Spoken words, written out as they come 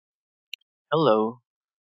Hello,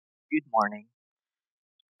 good morning,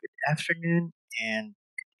 good afternoon, and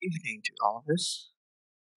good evening to all of us.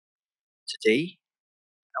 Today,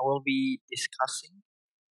 I will be discussing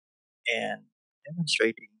and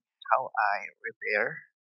demonstrating how I repair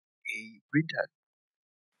a printhead.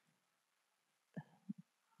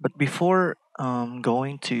 But before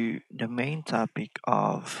going to the main topic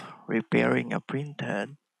of repairing a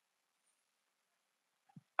printhead,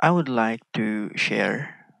 I would like to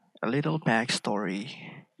share a little backstory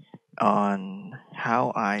on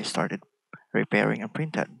how I started repairing a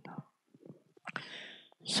printhead.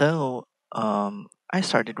 I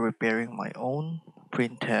started repairing my own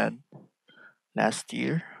printhead last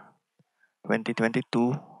year,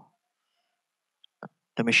 2022.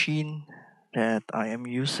 The machine that I am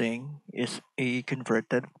using is a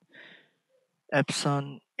converted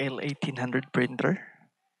Epson L1800 printer.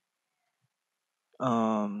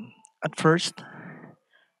 At first,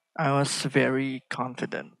 I was very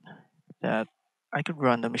confident that I could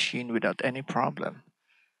run the machine without any problem.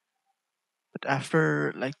 But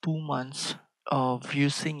after like 2 months of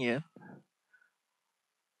using it,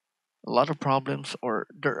 a lot of problems, or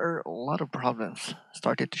there are a lot of problems,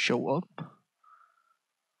 started to show up.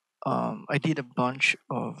 I did a bunch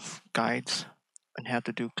of guides on how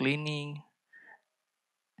to do cleaning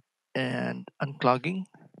and unclogging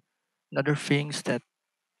and other things that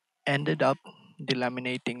ended up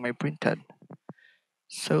delaminating my printhead.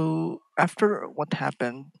 So after what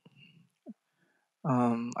happened,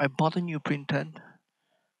 I bought a new printhead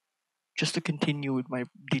just to continue with my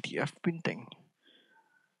DTF printing.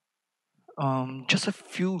 Just a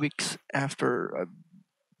few weeks after I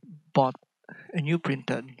bought a new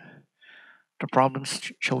printhead, the problems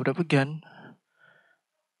showed up again.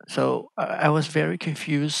 So I was very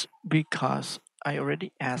confused because I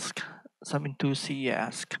already asked some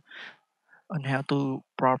enthusiasts on how to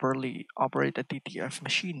properly operate a TTF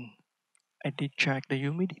machine. I did check the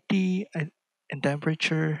humidity and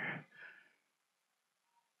temperature.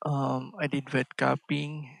 I did wet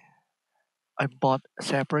cupping. I bought a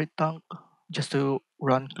separate tank just to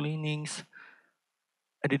run cleanings.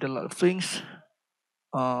 I did a lot of things.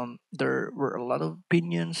 There were a lot of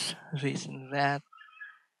opinions, this and that.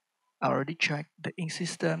 I already checked the ink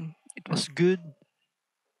system. It was good,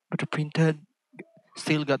 but the printhead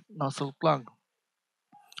still got nozzle plug.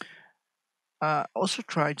 Also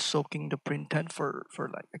tried soaking the printhead for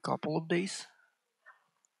like a couple of days,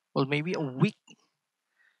 well maybe a week,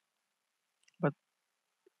 but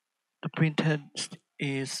the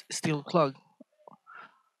is still clogged.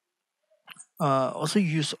 Also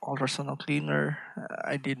use ultrasonic cleaner.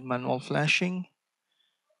 I did manual flashing,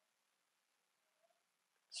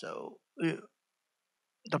 so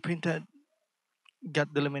the printhead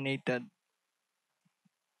got delaminated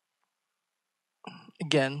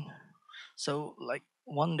again. So like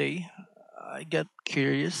one day, I got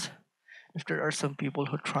curious if there are some people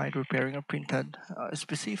who tried repairing a printhead,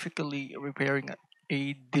 specifically repairing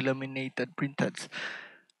a delaminated printheads.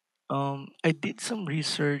 I did some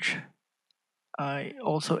research. I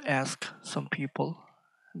also asked some people,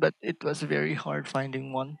 but it was very hard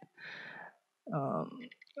finding one. Um,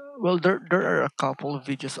 well, there are a couple of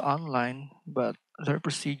videos online, but their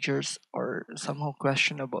procedures are somehow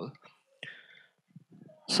questionable.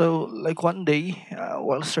 So, like one day,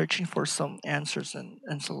 while searching for some answers and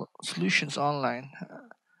solutions online,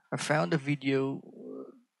 I found a video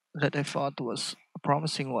that I thought was a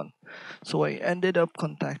promising one. So I ended up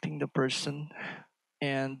contacting the person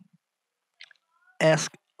and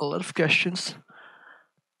asked a lot of questions.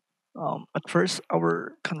 At first,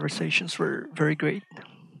 our conversations were very great.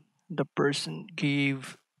 The person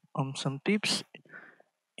gave some tips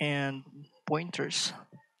and pointers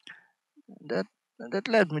that that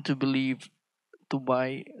led me to believe to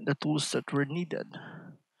buy the tools that were needed.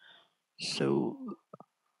 So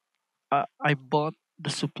I bought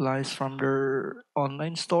the supplies from their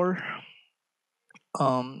online store.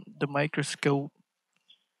 The microscope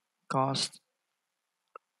cost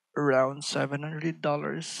around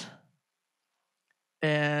 $700,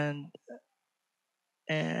 and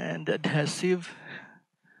the adhesive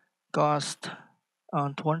cost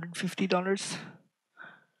 $250.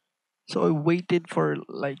 So I waited for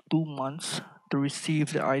like 2 months to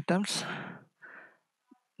receive the items.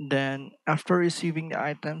 Then, after receiving the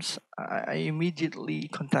items, I immediately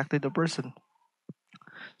contacted the person.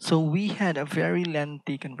 So we had a very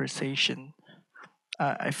lengthy conversation.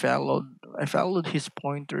 I followed his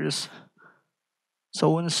pointers,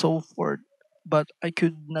 so on and so forth, but I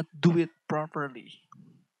could not do it properly.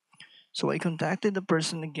 So I contacted the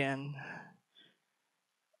person again,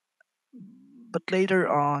 but later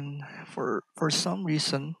on, for some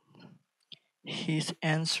reason, His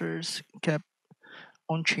answers kept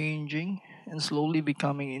on changing and slowly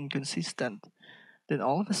becoming inconsistent. Then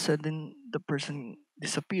all of a sudden, the person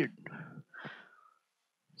disappeared.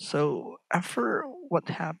 So, after what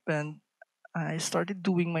happened, I started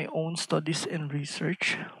doing my own studies and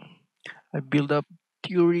research. I built up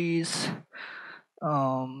theories,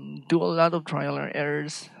 do a lot of trial and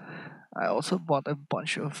errors. I also bought a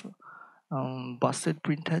bunch of busted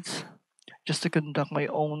printheads just to conduct my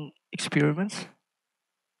own experiments.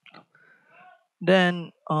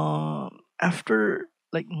 Then, after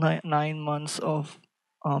like 9 months of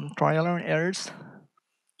trial and errors,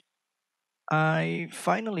 I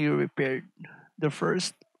finally repaired the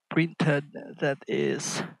first printhead that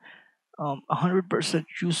is 100%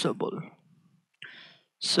 usable.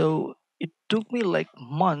 So it took me like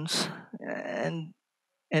months and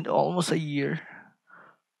almost a year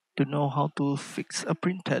to know how to fix a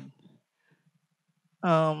printhead.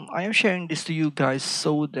 I am sharing this to you guys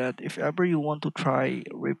so that if ever you want to try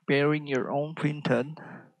repairing your own printhead,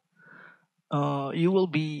 you will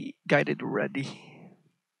be guided already.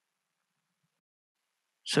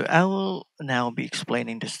 So I will now be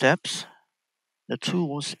explaining the steps, the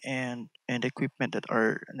tools, and equipment that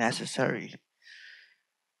are necessary.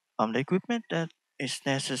 The equipment that is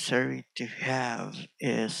necessary to have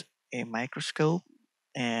is a microscope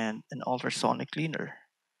and an ultrasonic cleaner.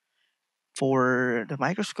 For the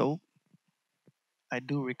microscope, I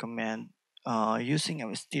do recommend using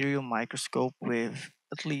a stereo microscope with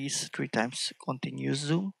at least three times continuous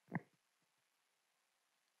zoom.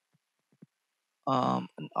 An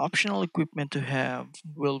optional equipment to have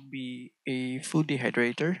will be a food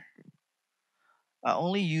dehydrator. I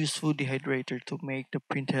only use food dehydrator to make the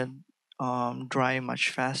printhead dry much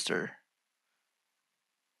faster.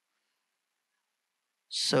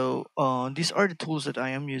 So these are the tools that I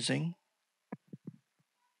am using.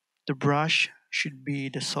 The brush should be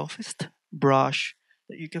the softest brush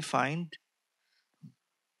that you can find.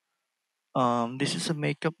 This is a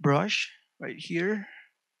makeup brush right here.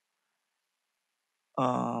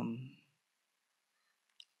 Um,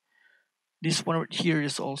 this one right here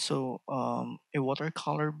is also a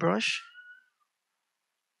watercolor brush.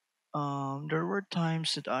 There were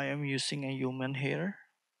times that I am using a human hair.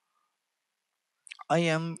 I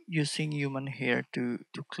am using human hair to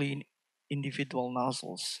clean individual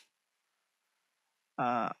nozzles.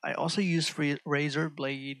 I also use razor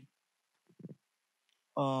blade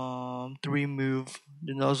to remove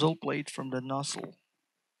the nozzle plate from the nozzle.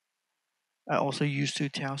 I also use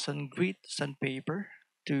 2000 grit sandpaper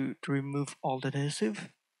to remove all the adhesive.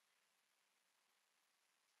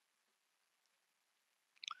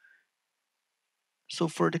 So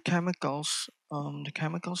for the chemicals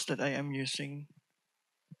that I am using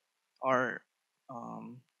are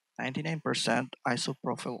um, 99%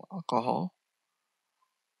 isopropyl alcohol,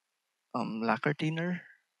 lacquer thinner,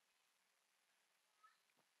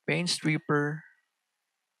 paint stripper.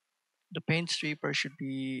 The paint stripper should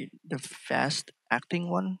be the fast acting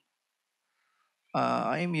one.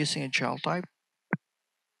 I am using a gel type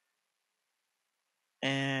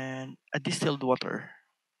and a distilled water.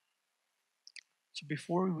 So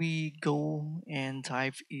before we go and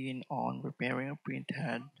dive in on repairing a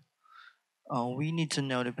printhead, we need to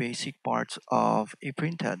know the basic parts of a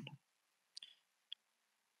printhead.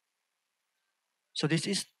 So this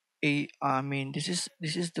is the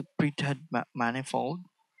printhead manifold.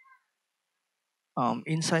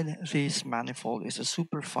 Inside this manifold is a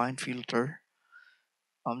super fine filter.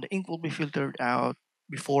 The ink will be filtered out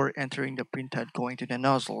before entering the printhead going to the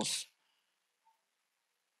nozzles.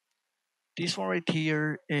 This one right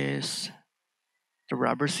here is the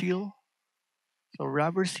rubber seal. So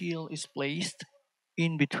rubber seal is placed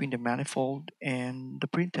in between the manifold and the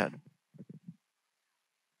printhead.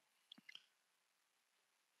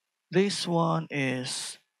 This one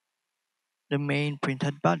is the main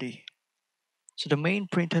printhead body. So the main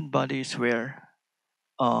printhead body is where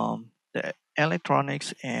the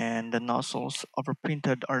electronics and the nozzles of a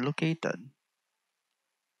printhead are located.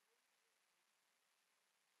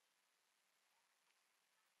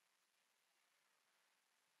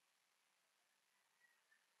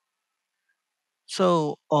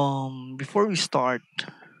 So before we start,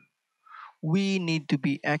 we need to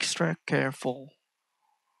be extra careful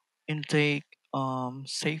and take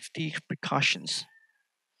safety precautions.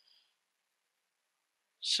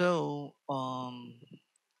 So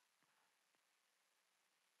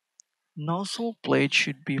nozzle plate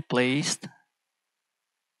should be placed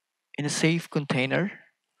in a safe container.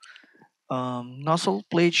 Nozzle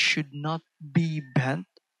plate should not be bent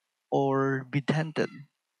or be dented.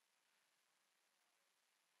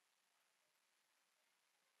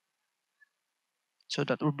 So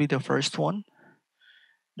that would be the first one.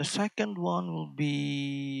 The second one will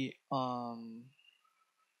be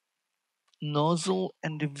nozzle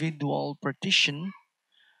individual partition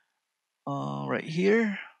right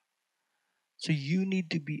here. So you need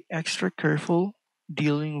to be extra careful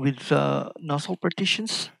dealing with nozzle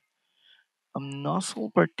partitions.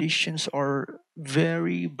 Nozzle partitions are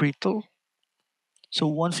very brittle. So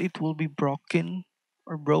once it will be broken,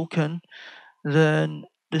 then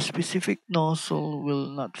the specific nozzle will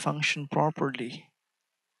not function properly.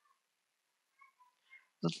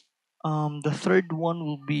 The, the third one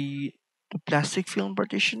will be the plastic film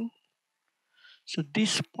partition. So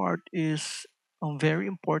this part is very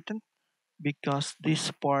important because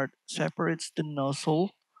this part separates the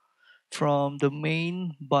nozzle from the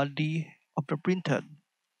main body of the printhead.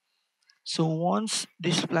 So once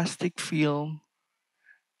this plastic film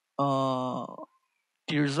uh,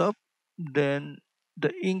 tears up, then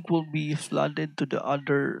the ink will be flooded to the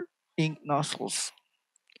other ink nozzles.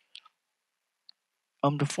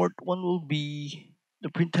 The fourth one will be the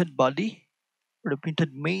printed body or the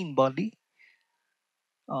printed main body.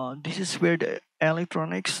 This is where the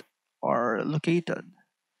electronics are located.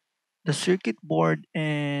 The circuit board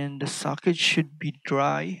and the socket should be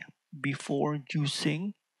dry before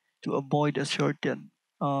using to avoid a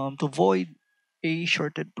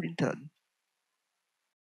shorted printhead.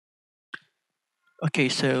 Okay,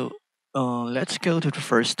 so let's go to the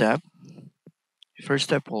first step. First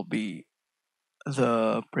step will be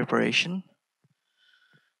the preparation.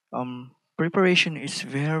 Preparation is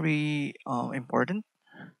very important.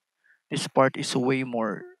 This part is way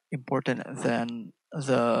more important than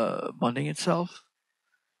the bonding itself.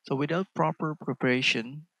 So without proper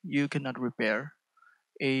preparation, you cannot repair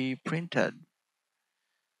a printhead.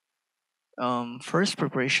 First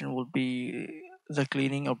preparation will be the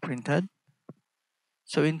cleaning of printhead.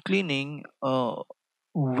 So in cleaning,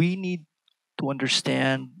 we need to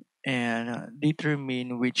understand and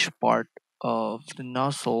determine which part of the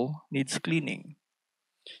nozzle needs cleaning.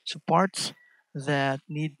 So parts that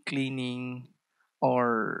need cleaning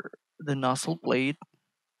are the nozzle plate,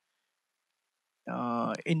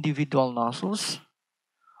 individual nozzles,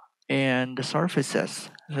 and the surfaces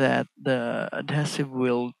that the adhesive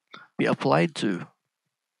will be applied to.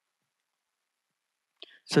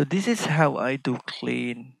 So this is how I do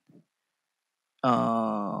clean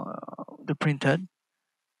uh, the printhead,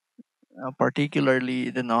 particularly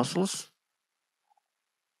the nozzles.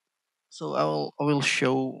 So I will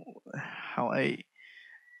show how I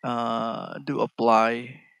do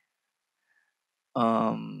apply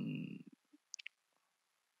um,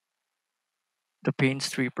 the paint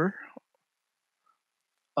stripper.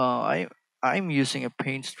 I I'm using a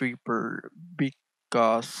paint stripper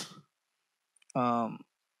because um,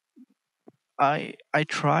 I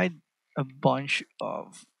tried a bunch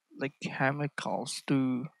of like chemicals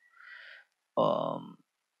to um,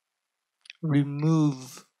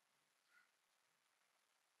 remove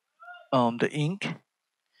the ink.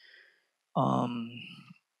 Um,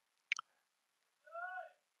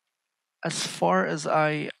 as far as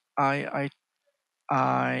I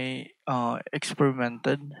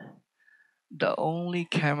experimented, the only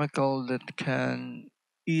chemical that can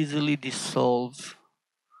easily dissolve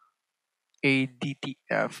a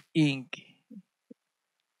DTF ink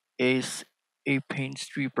is a paint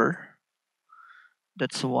stripper.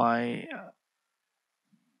 That's why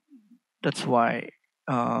that's why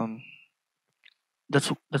um,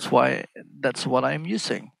 that's what I'm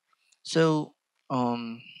using. So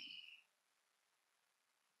um,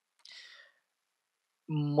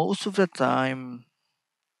 most of the time,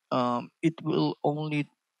 it will only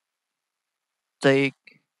take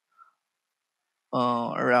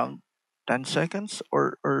around 10 seconds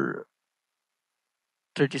or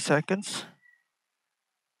 30 seconds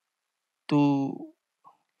to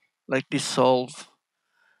like dissolve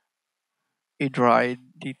a dried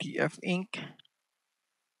DTF ink.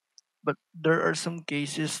 But there are some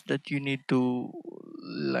cases that you need to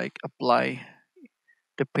like apply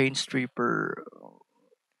the paint stripper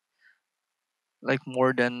like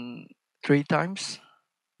more than 3 times,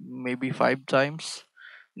 maybe 5 times,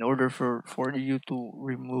 in order for you to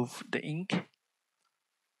remove the ink.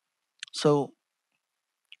 So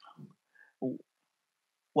w-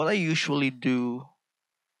 what I usually do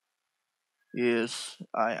is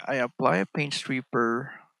I apply a paint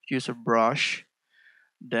stripper, use a brush,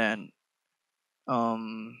 then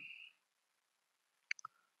um,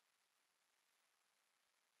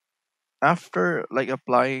 after like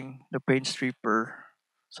applying the paint stripper,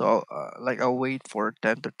 so like I'll wait for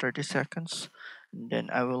 10 to 30 seconds, and then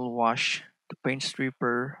I will wash the paint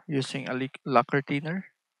stripper using a lacquer thinner.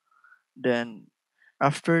 Then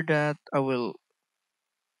After that, I will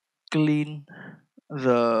clean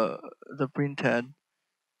the the printhead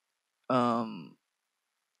um,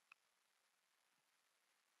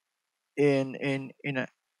 in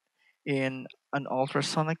in an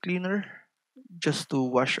ultrasonic cleaner just to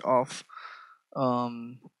wash off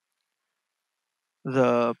um,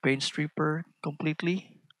 the paint stripper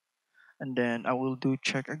completely, and then I will do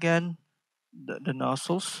check again the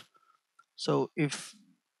nozzles. So if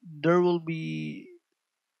there will be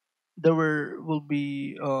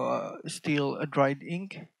still a dried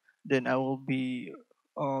ink, then I will be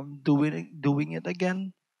doing it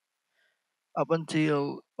again up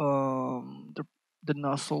until the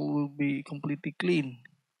nozzle will be completely clean.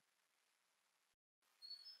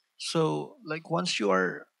 So like once you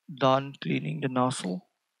are done cleaning the nozzle,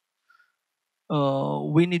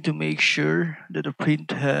 we need to make sure that the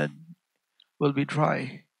print head will be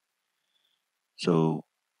dry. So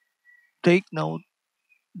take note,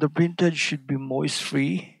 the printhead should be moist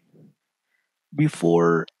free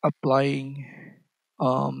before applying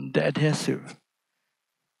the adhesive.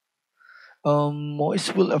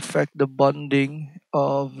 Moist will affect the bonding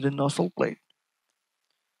of the nozzle plate.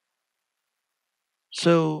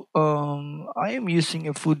 So I am using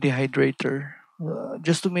a food dehydrator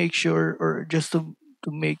just to make sure, or just to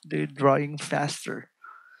make the drying faster.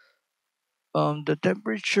 The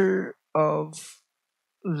temperature of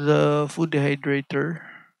the food dehydrator,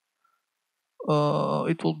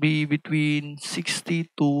 it will be between 60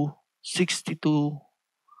 to 62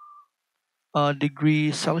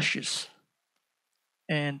 degrees Celsius,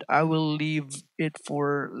 and I will leave it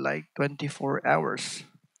for like 24 hours.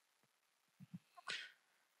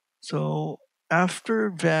 So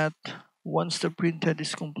after that, once the printhead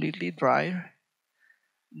is completely dry,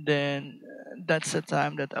 then that's the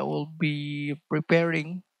time that I will be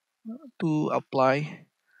preparing to apply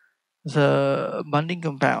the bonding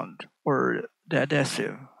compound or the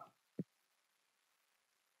adhesive.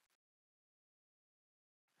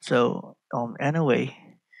 So anyway,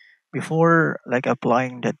 before like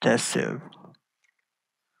applying the adhesive,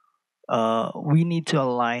 we need to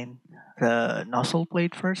align the nozzle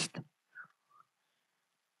plate first.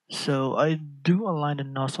 So I do align the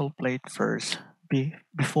nozzle plate first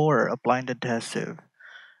before applying the adhesive.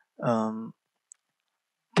 Um,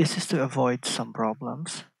 this is to avoid some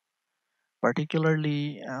problems,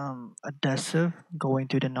 particularly adhesive going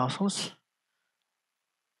to the nozzles.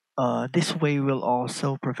 This way will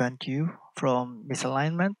also prevent you from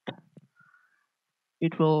misalignment.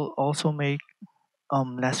 It will also make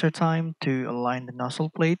lesser time to align the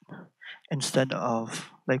nozzle plate instead of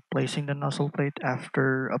like placing the nozzle plate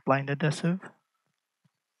after applying the adhesive.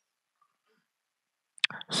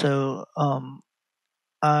 So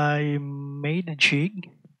I made a jig.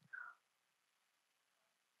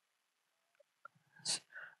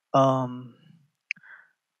 Um,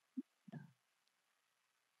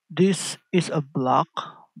 this is a block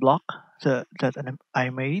that I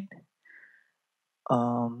made.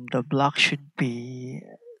 The block should be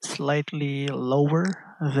slightly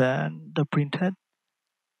lower than the printhead.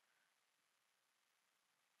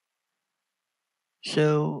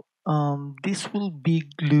 So this will be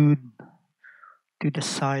glued to the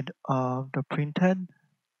side of the printhead.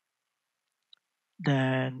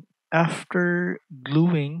 Then after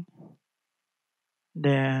gluing,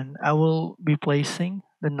 then I will be placing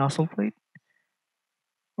the nozzle plate.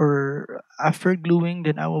 Or after gluing,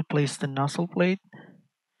 then I will place the nozzle plate.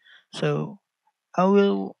 So I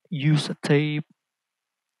will use a tape,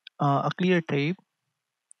 a clear tape.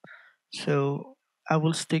 So I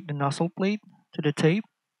will stick the nozzle plate to the tape,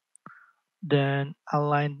 then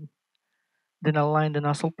align the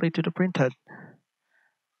nozzle plate to the printhead.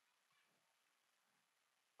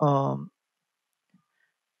 Um,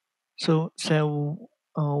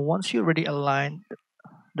 once you already aligned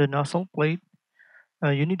the nozzle plate,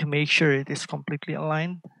 you need to make sure it is completely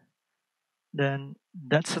aligned. Then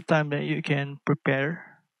that's the time that you can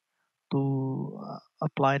prepare to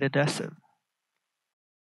apply the adhesive.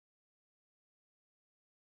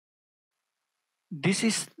 This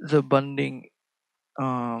is the bonding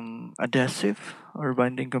adhesive or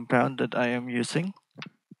binding compound that I am using.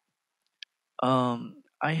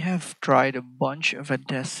 I have tried a bunch of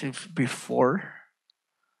adhesive before,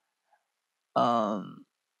 um,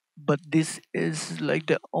 but this is like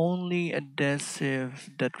the only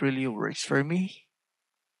adhesive that really works for me.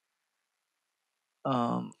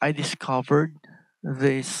 I discovered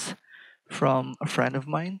this from a friend of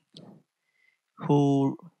mine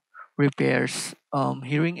who repairs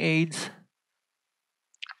hearing aids.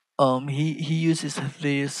 He uses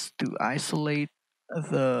this to isolate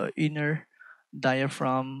the inner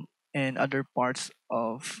diaphragm and other parts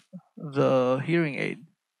of the hearing aid.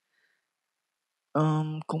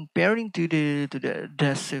 Comparing to the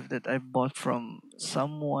adhesive that I bought from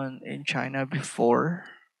someone in China before,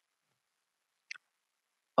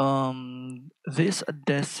 this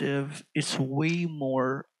adhesive is way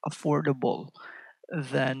more affordable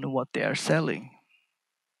than what they are selling.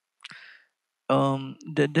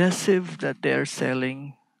 The adhesive that they are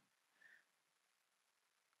selling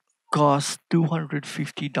costs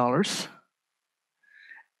 $250,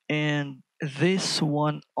 and this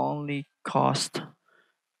one only cost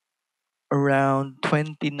around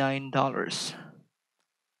 $29.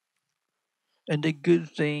 And the good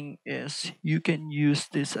thing is you can use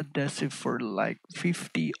this adhesive for like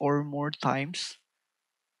 50 or more times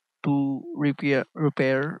to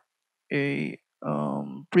repair a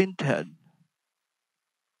print head.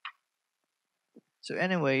 So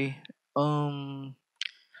anyway, um,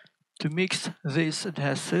 to mix this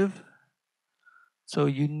adhesive, so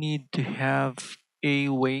you need to have a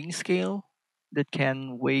weighing scale that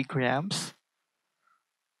can weigh grams.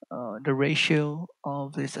 The ratio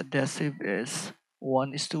of this adhesive is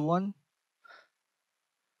 1:1.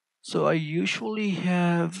 So I usually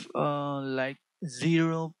have like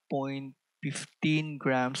 0.15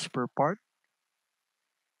 grams per part.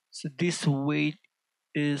 So this weight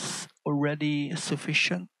is already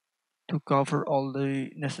sufficient to cover all the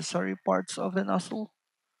necessary parts of the nozzle.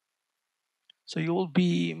 So you will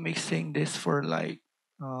be mixing this for like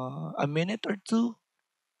a minute or two.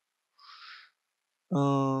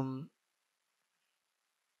 Um,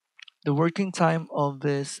 the working time of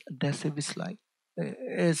this adhesive is like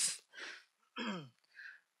is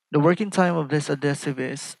the working time of this adhesive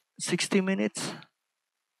is 60 minutes.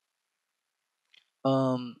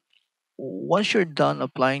 Um, Once you're done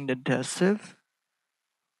applying the adhesive,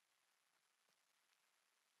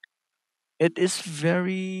 it is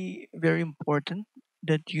very important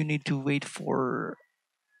that you need to wait for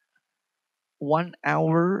 1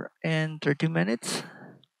 hour and 30 minutes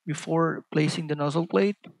before placing the nozzle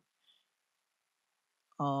plate.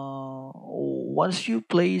 Once you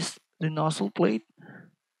place the nozzle plate,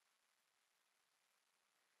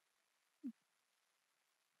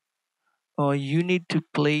 you need to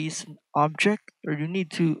place an object, or you need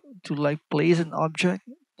to like place an object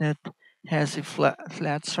that has a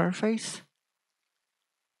flat surface.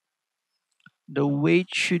 The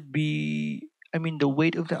weight should be, I mean, the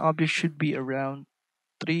weight of the object should be around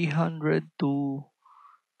 300 to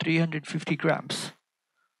 350 grams.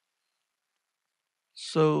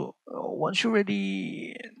 So once you're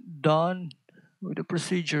already done with the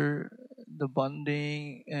procedure, the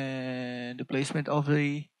bonding and the placement of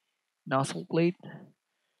the nozzle plate,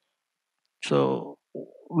 so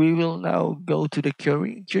we will now go to the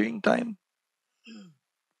curing time.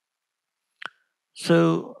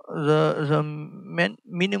 So the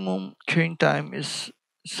minimum curing time is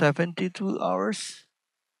 72 hours.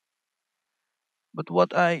 But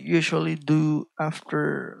what I usually do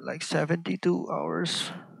after like 72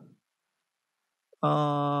 hours,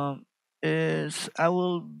 um, is I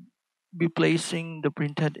will be placing the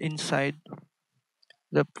printhead inside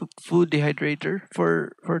the food dehydrator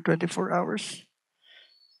for 24 hours.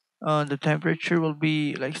 The temperature will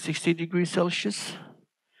be like 60 degrees Celsius.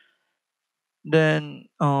 Then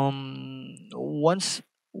once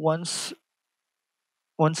once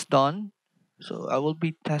done, so I will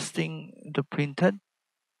be testing the printhead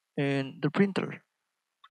in the printer.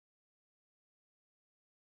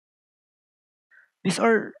 These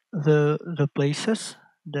are the places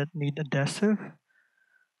that need adhesive.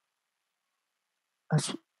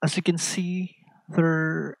 As you can see,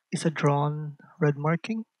 there is a drawn red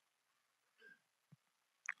marking.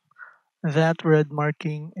 That red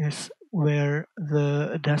marking is where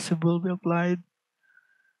the adhesive will be applied.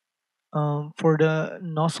 For the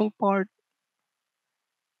nozzle part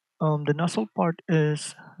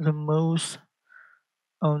is the most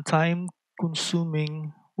time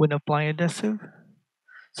consuming when applying adhesive.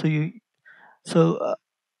 So you so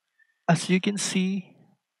as you can see,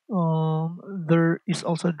 there is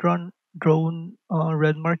also drawn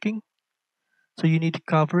red marking. So you need to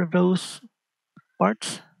cover those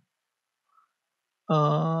parts.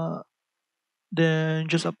 Uh, then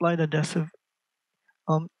just apply the adhesive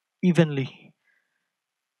um evenly.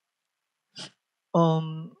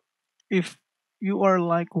 Um, if you are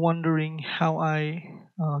like wondering how I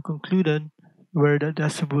concluded where the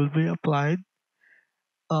adhesive will be applied,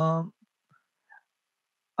 um,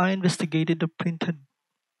 I investigated the printed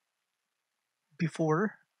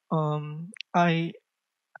before. I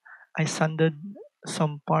sanded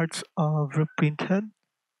some parts of the printhead.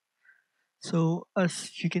 So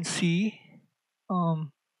as you can see,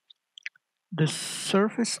 um, The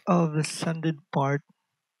surface of the sanded part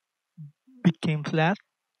became flat,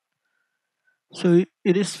 so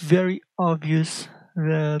it is very obvious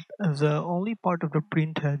that the only part of the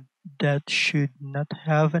printhead that should not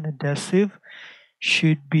have an adhesive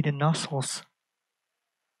should be the nozzles.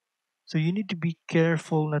 So you need to be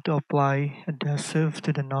careful not to apply adhesive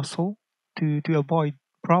to the nozzle to avoid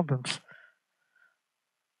problems.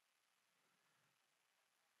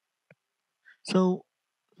 So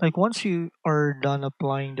like once you are done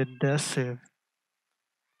applying the adhesive,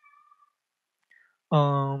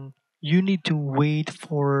 you need to wait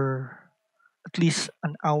for at least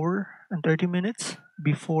an hour and 30 minutes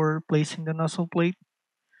before placing the nozzle plate.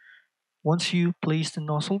 Once you place the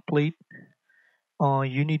nozzle plate,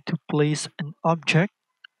 you need to place an object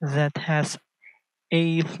that has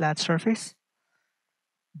a flat surface.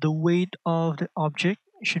 The weight of the object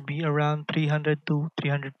should be around 300 to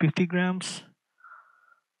 350 grams.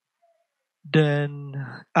 Then,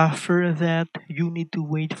 after that, you need to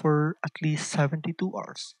wait for at least 72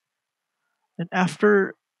 hours. And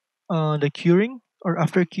after the curing, or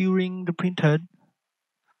after curing the printhead,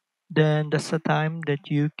 then that's the time that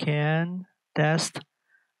you can test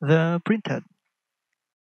the printhead.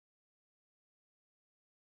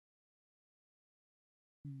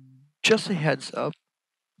 Just a heads up,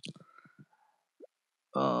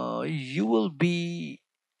 you will be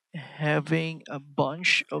having a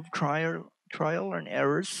bunch of trial and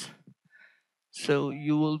errors. So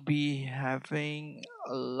you will be having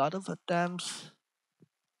a lot of attempts,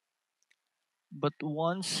 but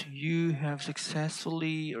once you have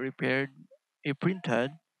successfully repaired a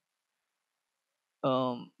printhead,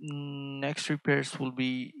 next repairs will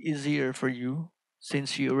be easier for you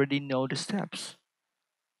since you already know the steps.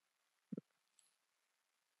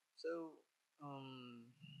 So,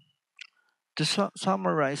 to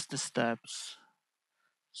summarize the steps,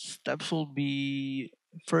 steps will be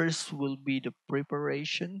first will be the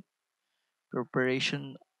preparation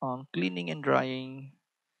on cleaning and drying.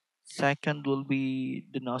 Second will be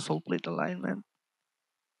the nozzle plate alignment.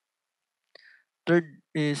 Third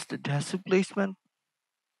is the adhesive placement.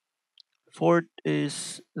 Fourth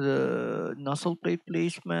is the nozzle plate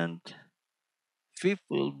placement. Fifth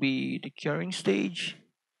will be the curing stage.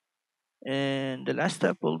 And the last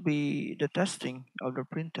step will be the testing of the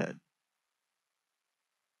printhead.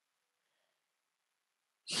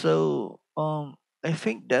 So I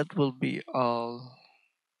think that will be all.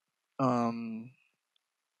 Um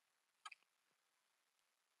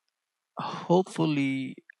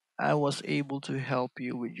Hopefully I was able to help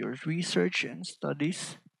you with your research and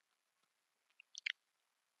studies.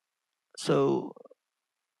 So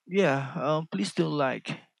yeah, please do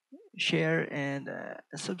like, share, and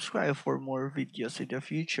subscribe for more videos in the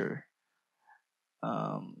future.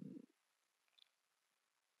 Um,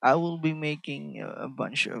 I will be making a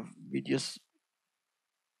bunch of videos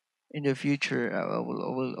in the future. I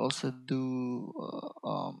will also do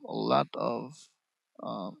a lot of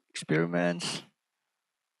experiments.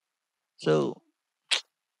 So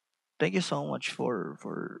thank you so much for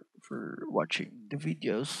watching the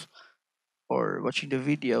videos or watching the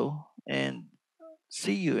video, and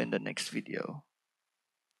see you in the next video.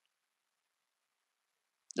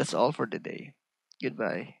 That's all for today.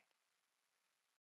 Goodbye.